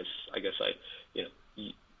I guess you know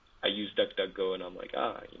I use DuckDuckGo and I'm like,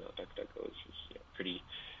 DuckDuckGo is pretty.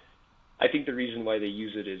 I think the reason why they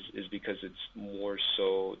use it is because it's more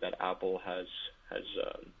so that Apple has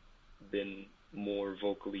been more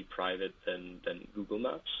vocally private than Google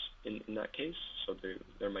Maps in that case. So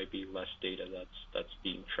there might be less data that's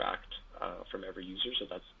being tracked from every user. So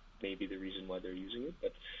that's maybe the reason why they're using it.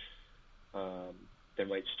 But there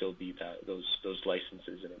might still be those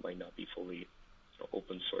licenses, and it might not be fully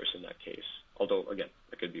open source in that case. Although again,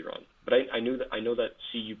 I could be wrong. But I know that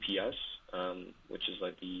CUPS, which is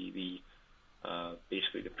like the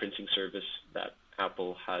basically the printing service that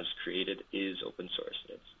Apple has created, is open source.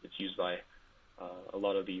 It's used by a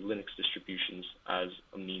lot of the Linux distributions as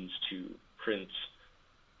a means to print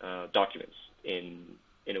documents in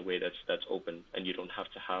a way that's open, and you don't have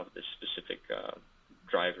to have the specific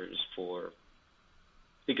drivers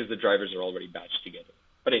because the drivers are already batched together.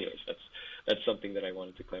 But anyways, that's something that I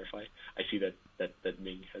wanted to clarify. I see that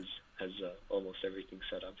Ming has almost everything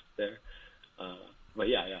set up there. But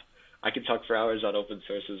yeah, I could talk for hours on open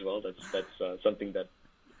source as well. That's something that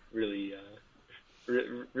really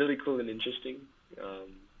really cool and interesting.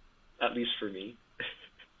 At least for me.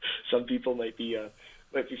 Some people might be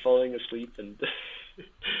falling asleep, and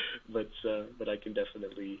but I can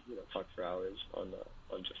definitely talk for hours on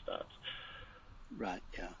just that. Right.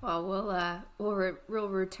 Yeah. Well, we'll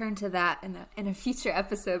return to that in a future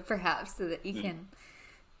episode, perhaps, so that you can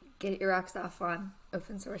get your rocks off on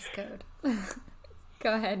open source code.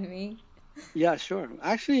 Go ahead, me. Yeah, sure.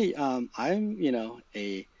 Actually, I'm,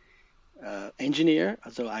 a engineer,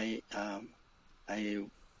 so I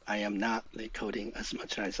I am not like coding as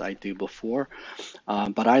much as I do before,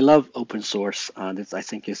 but I love open source. This I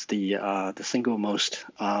think is the single most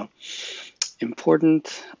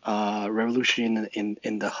important revolution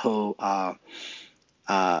in the whole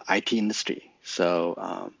IT industry.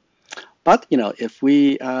 So, but if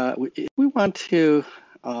we want to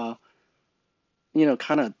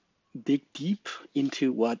kind of dig deep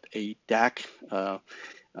into what a DAC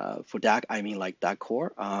for DAC I mean like DAC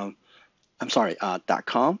Core. I'm sorry,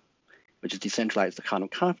 .com, which is decentralized economy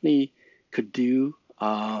company, could do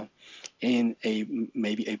in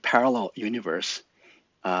maybe a parallel universe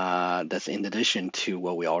that's in addition to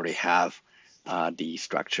what we already have. The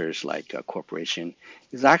structures like a corporation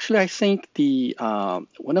is actually, I think, the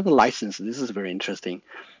one of the licenses. This is very interesting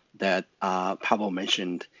that Pavel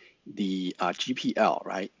mentioned the GPL,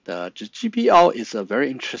 right? The GPL is a very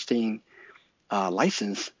interesting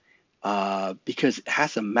license because it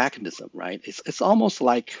has a mechanism, right? It's almost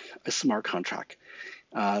like a smart contract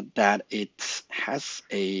that it has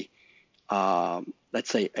a let's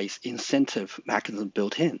say a incentive mechanism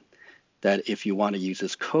built in that if you want to use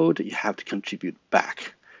this code, you have to contribute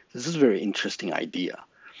back. This is a very interesting idea.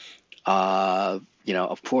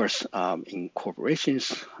 Of course, in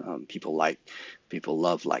corporations, people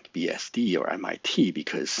love like BSD or MIT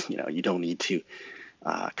because you don't need to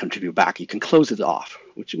contribute back. You can close it off,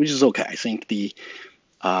 which is okay. I think the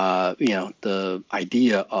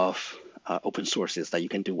idea of open source is that you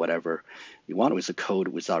can do whatever you want with the code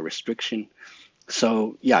without restriction.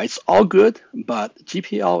 So yeah, it's all good, but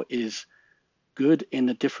GPL is good in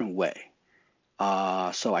a different way.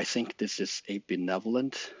 So I think this is a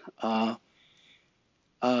benevolent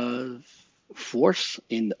force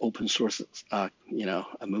in the open source, a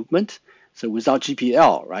movement. So without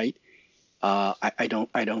GPL, right? I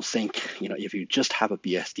don't think if you just have a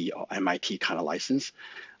BSD or MIT kind of license,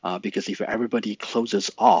 because if everybody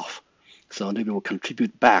closes off, so they will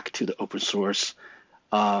contribute back to the open source,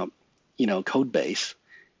 code base,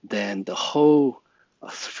 then the whole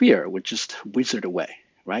sphere would just wither away,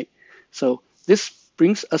 right? So this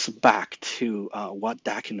brings us back to what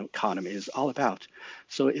DAC economy is all about.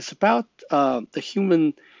 So it's about the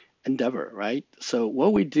human endeavor, right? So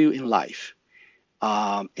what we do in life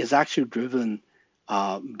is actually driven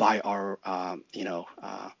by our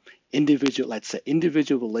individual, let's say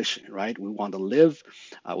individual volition, right? We want to live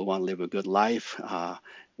a good life.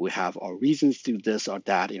 We have our reasons to do this or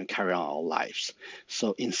that, carry on our lives.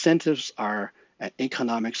 So incentives are an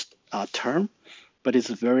economics term, but it's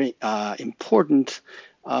very important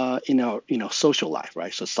in our social life,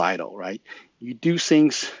 right? Societal, right? You do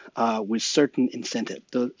things with certain incentive.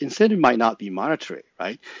 The incentive might not be monetary,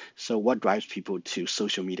 right? So what drives people to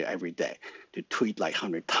social media every day, to tweet like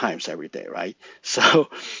 100 times every day, right? So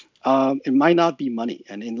it might not be money,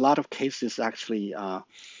 and in a lot of cases, actually, on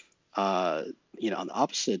the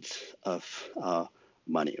opposite of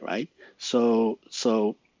money, right? So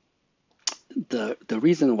the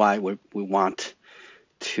reason why we want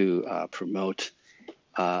to promote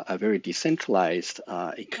a very decentralized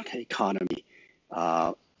economy,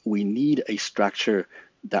 we need a structure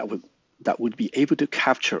that would be able to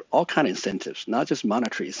capture all kind of incentives, not just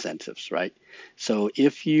monetary incentives, right? So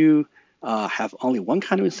if you have only one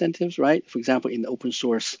kind of incentives, right? For example, in the open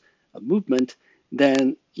source movement,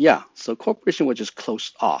 then yeah, so corporation would just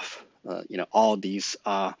close off, all these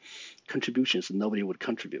contributions, and nobody would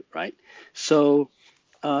contribute, right? So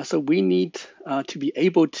we need to be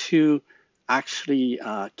able to actually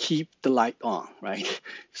keep the light on, right?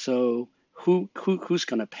 So who's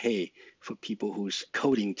gonna pay for people who's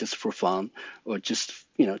coding just for fun, or just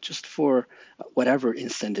for whatever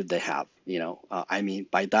incentive they have? I mean,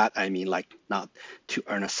 by that I mean like not to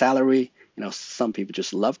earn a salary. Some people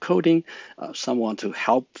just love coding. Some want to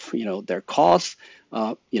help their cause.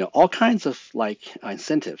 All kinds of like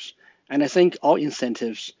incentives. And I think all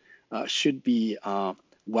incentives should be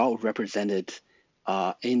well represented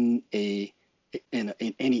in any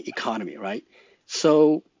economy, right?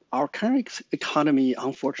 So our current economy,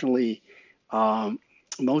 unfortunately,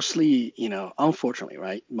 mostly, unfortunately,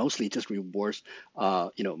 right, mostly just rewards,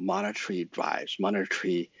 monetary drives,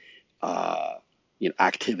 monetary,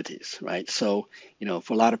 activities, right? So,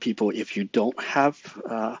 for a lot of people, if you don't have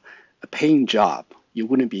a paying job, you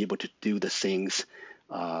wouldn't be able to do the things,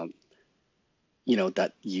 that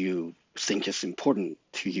you think is important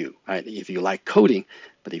to you, right? If you like coding,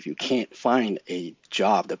 but if you can't find a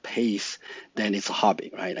job that pays, then it's a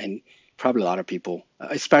hobby, right? And probably a lot of people,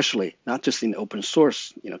 especially not just in the open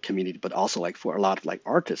source, community, but also like for a lot of like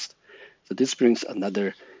artists. So this brings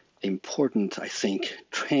another important, I think,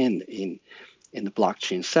 trend in the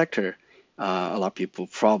blockchain sector. A lot of people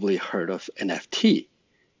probably heard of NFT,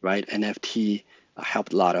 right? NFT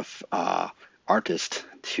helped a lot of artists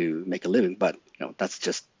to make a living, but that's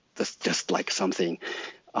just like something,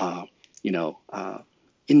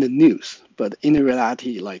 in the news. But in the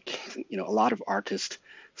reality, like a lot of artists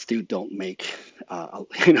still don't make,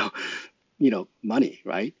 money,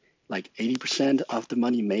 right? Like 80% of the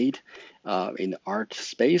money made in the art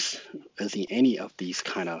space, as in any of these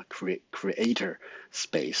kind of creator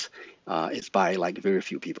space, is by like very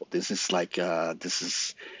few people. This is like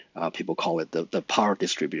people call it the power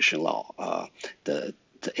distribution law, the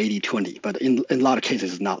 80-20, but in a lot of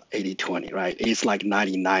cases it's not 80-20, right? It's like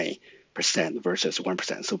 99% versus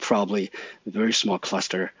 1%. So probably a very small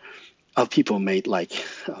cluster of people made like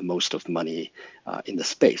most of money in the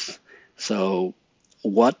space. So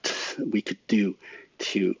what we could do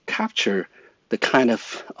to capture the kind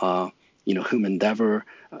of human endeavor,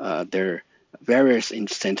 their various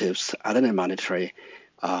incentives other than monetary,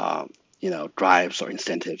 drives or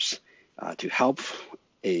incentives to help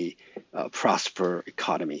a prosper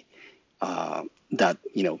economy that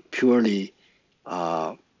purely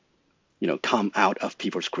come out of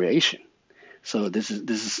people's creation. So this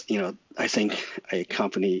is I think a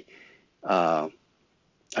company,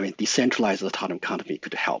 decentralized autonomous company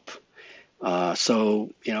could help. We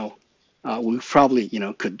probably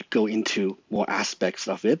could go into more aspects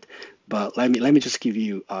of it, but let me just give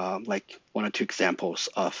you like one or two examples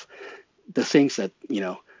of the things that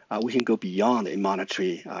we can go beyond a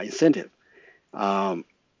monetary incentive. When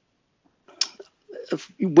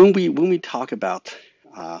we talk about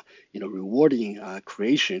rewarding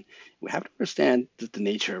creation, we have to understand the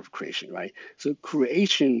nature of creation, right? So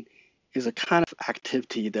creation is a kind of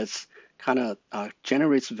activity that's kind of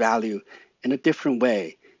generates value in a different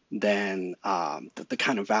way than the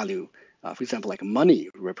kind of value, for example, like money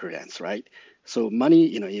represents, right? So money,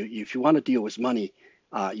 if you want to deal with money,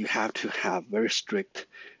 you have to have very strict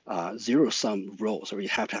zero-sum rules, or you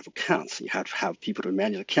have to have accounts. You have to have people to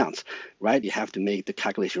manage accounts, right? You have to make the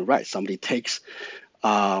calculation right. Somebody takes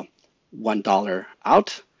 $1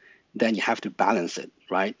 out, then you have to balance it,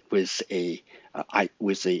 right, with a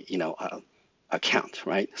account,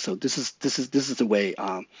 right? So this is the way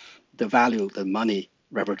the value the money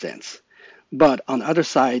represents. But on the other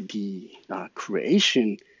side, the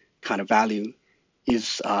creation kind of value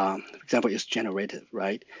is, for example, is generative,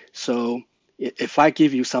 right? So if I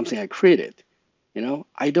give you something I created,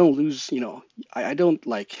 I don't lose, I don't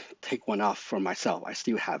like take one off for myself. I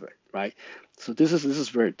still have it, right? So this is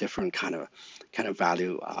very different kind of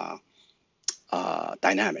value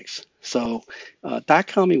dynamics. So DAC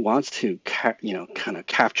Economy wants to kind of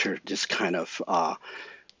capture this kind of uh,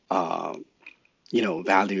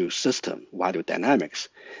 value system, value dynamics.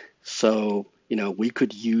 So we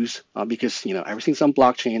could use because everything's on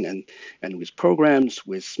blockchain, and with programs,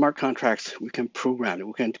 with smart contracts, we can program it.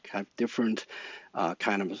 We can have different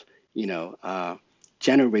kind of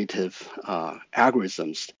generative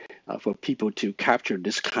algorithms for people to capture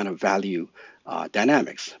this kind of value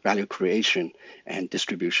dynamics, value creation and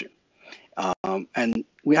distribution. And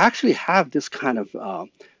we actually have this kind of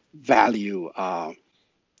value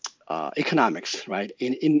economics, right?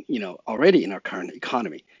 In already in our current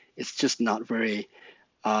economy. It's just not very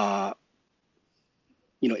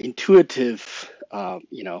intuitive,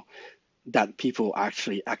 that people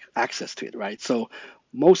actually access to it, right? So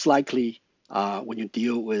most likely, when you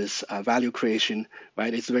deal with value creation,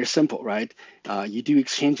 right, it's very simple, right? You do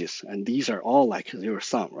exchanges, and these are all like zero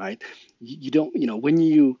sum, right? You don't, when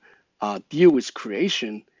you deal with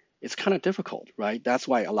creation, it's kind of difficult, right? That's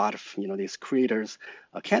why a lot of these creators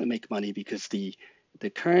can't make money, because the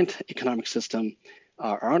current economic system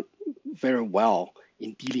aren't very well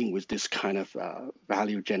in dealing with this kind of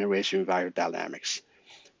value generation, value dynamics.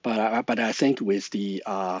 But I think with the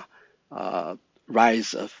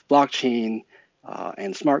rise of blockchain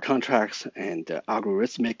and smart contracts and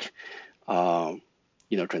algorithmic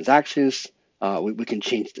transactions, we can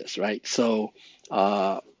change this, right? So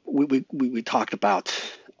we talked about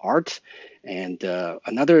art, and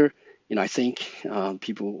another I think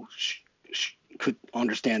people could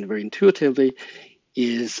understand very intuitively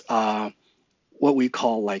is what we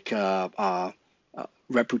call like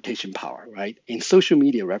reputation power, right? In social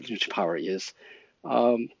media, reputation power is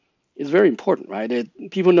very important, right?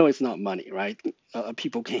 People know it's not money, right?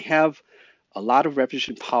 People can have a lot of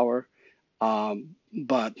reputation power,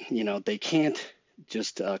 but they can't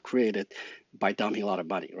just create it by dumping a lot of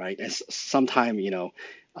money, right? And sometimes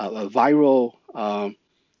a viral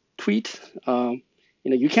tweet,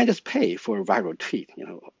 you can't just pay for a viral tweet.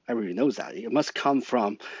 Everybody knows that. It must come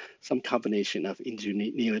from some combination of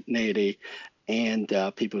ingenuity and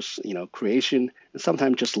people's creation, and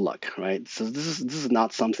sometimes just luck, right? So this is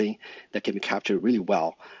not something that can be captured really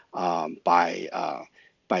well by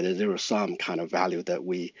the zero sum kind of value that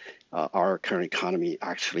we our current economy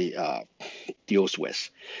actually deals with.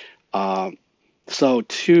 But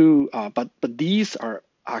these are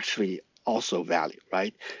actually also value,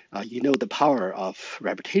 right? The power of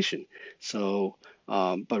reputation. So,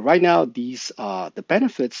 but right now, these the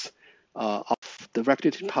benefits of the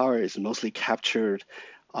reputation power is mostly captured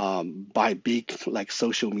by big like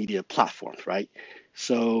social media platforms, right?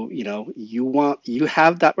 So you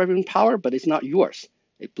have that reputation power, but it's not yours.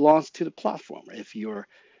 It belongs to the platform. If you're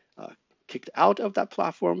kicked out of that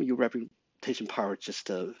platform, your reputation power just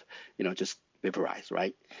vaporize,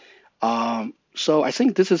 right? So I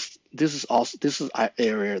think this is also an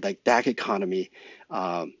area like DAC economy,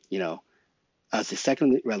 as the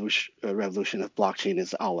second revolution of blockchain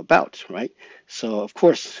is all about, right? So of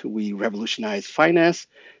course we revolutionize finance.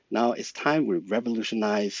 Now it's time we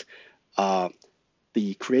revolutionize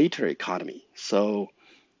the creator economy. So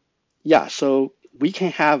yeah, so we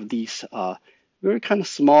can have these very kind of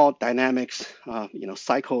small dynamics,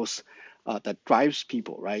 cycles that drives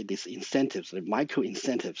people, right? These incentives, the micro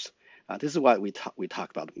incentives. This is what we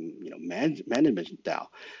talk about, management DAO,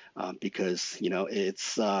 because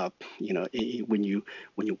it's when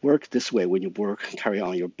you work this way, when you carry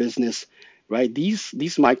on your business, right?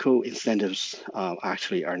 These micro incentives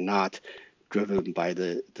actually are not driven by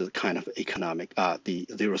the kind of economic, the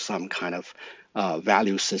zero sum kind of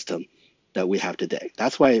value system that we have today.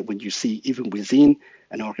 That's why when you see even within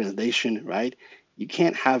an organization, right, you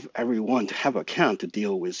can't have everyone to have account to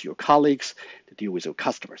deal with your colleagues, to deal with your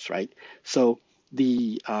customers, right? So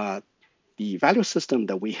the value system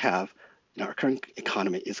that we have in our current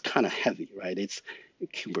economy is kind of heavy, right? It's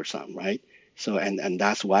cumbersome, right? So and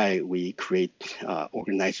that's why we create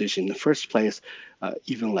organization in the first place,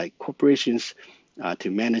 even like corporations,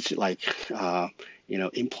 to manage like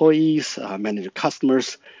employees, manage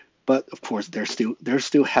customers, but of course they're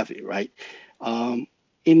still heavy, right?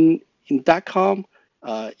 In .com,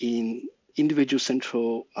 in individual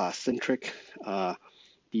centric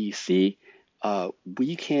DC,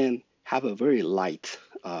 we can have a very light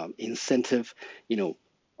incentive,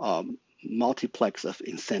 multiplex of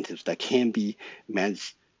incentives that can be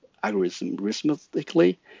managed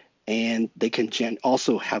algorithmically, and they can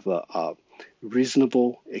also have a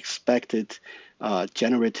reasonable expected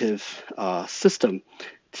generative system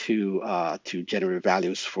to generate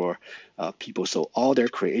values for people. So all their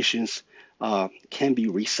creations can be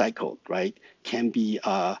recycled, right? Can be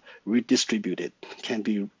redistributed, can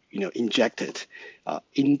be injected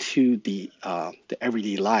into the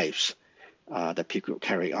everyday lives that people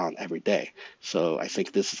carry on every day. So I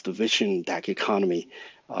think this is the vision DAC economy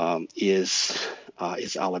is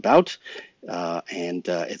all about, and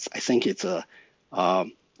I think it's a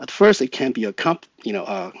at first it can be a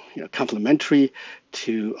complementary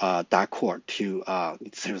to DAC Corp, to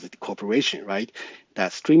the corporation, right?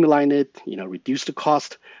 That streamline it, reduce the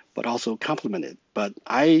cost, but also complement it. But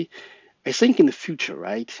I think in the future,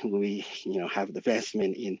 right, when we have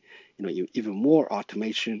advancement in even more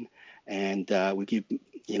automation, and we give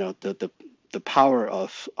the power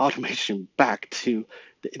of automation back to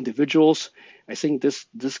the individuals, I think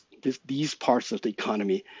these parts of the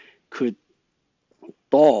economy could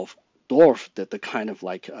dwarf the kind of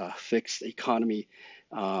like fixed economy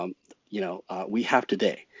we have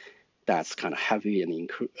today. That's kind of heavy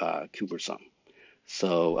and cumbersome.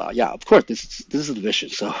 So yeah, of course, this is the vision.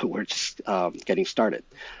 So we're just getting started,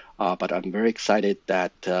 but I'm very excited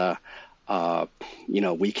that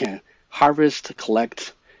we can harvest,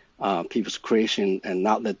 collect people's creation, and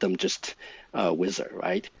not let them just wither,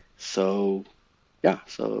 right? So yeah,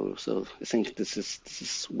 so I think this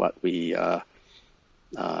is what we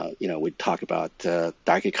we talk about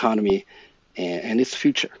dark economy and its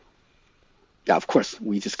future. Yeah, of course,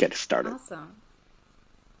 we just get started. Awesome.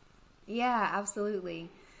 Yeah, absolutely.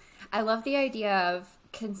 I love the idea of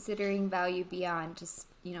considering value beyond just,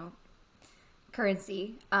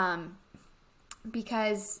 currency,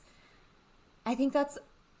 because I think that's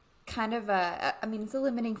kind of it's a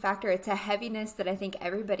limiting factor. It's a heaviness that I think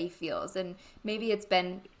everybody feels. And maybe it's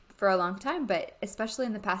been for a long time, but especially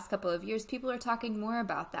in the past couple of years, people are talking more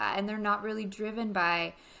about that. And they're not really driven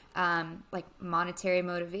by like monetary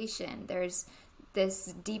motivation. There's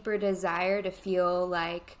this deeper desire to feel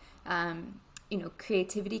like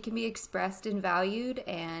creativity can be expressed and valued.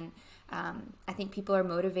 And I think people are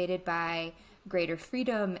motivated by greater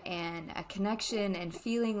freedom and a connection and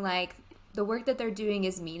feeling like the work that they're doing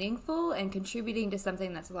is meaningful and contributing to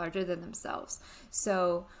something that's larger than themselves.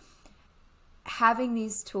 So having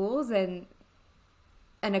these tools and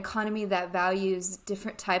an economy that values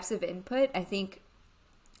different types of input, I think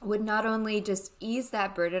would not only just ease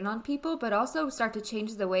that burden on people, but also start to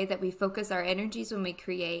change the way that we focus our energies when we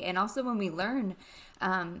create and also when we learn.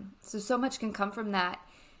 So much can come from that,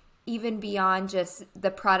 even beyond just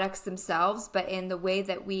the products themselves, but in the way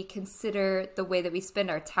that we consider the way that we spend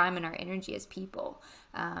our time and our energy as people.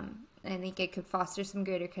 I think it could foster some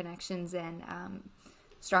greater connections and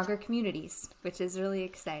stronger communities, which is really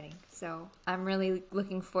exciting. So I'm really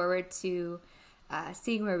looking forward to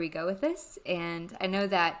seeing where we go with this. And I know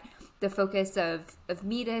that the focus of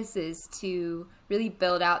Metis is to really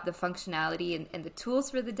build out the functionality and the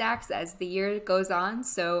tools for the DACs as the year goes on.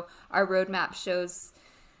 So our roadmap shows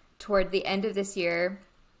toward the end of this year,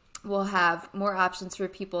 we'll have more options for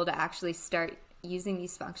people to actually start using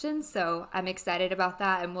these functions. So I'm excited about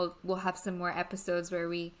that. And we'll have some more episodes where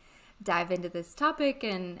we dive into this topic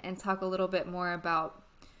and talk a little bit more about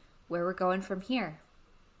where we're going from here.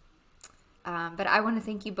 But I want to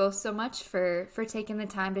thank you both so much for taking the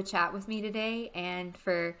time to chat with me today and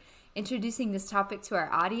for introducing this topic to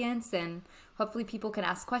our audience. And hopefully people can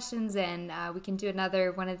ask questions and we can do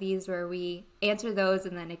another one of these where we answer those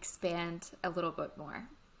and then expand a little bit more.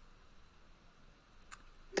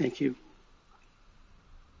 Thank you.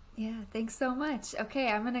 Yeah, thanks so much.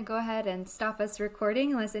 Okay, I'm going to go ahead and stop us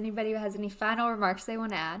recording unless anybody has any final remarks they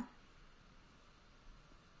want to add.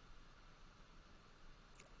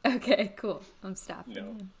 Okay, cool. I'm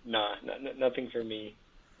stopping. No, nothing for me.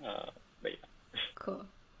 But yeah. Cool.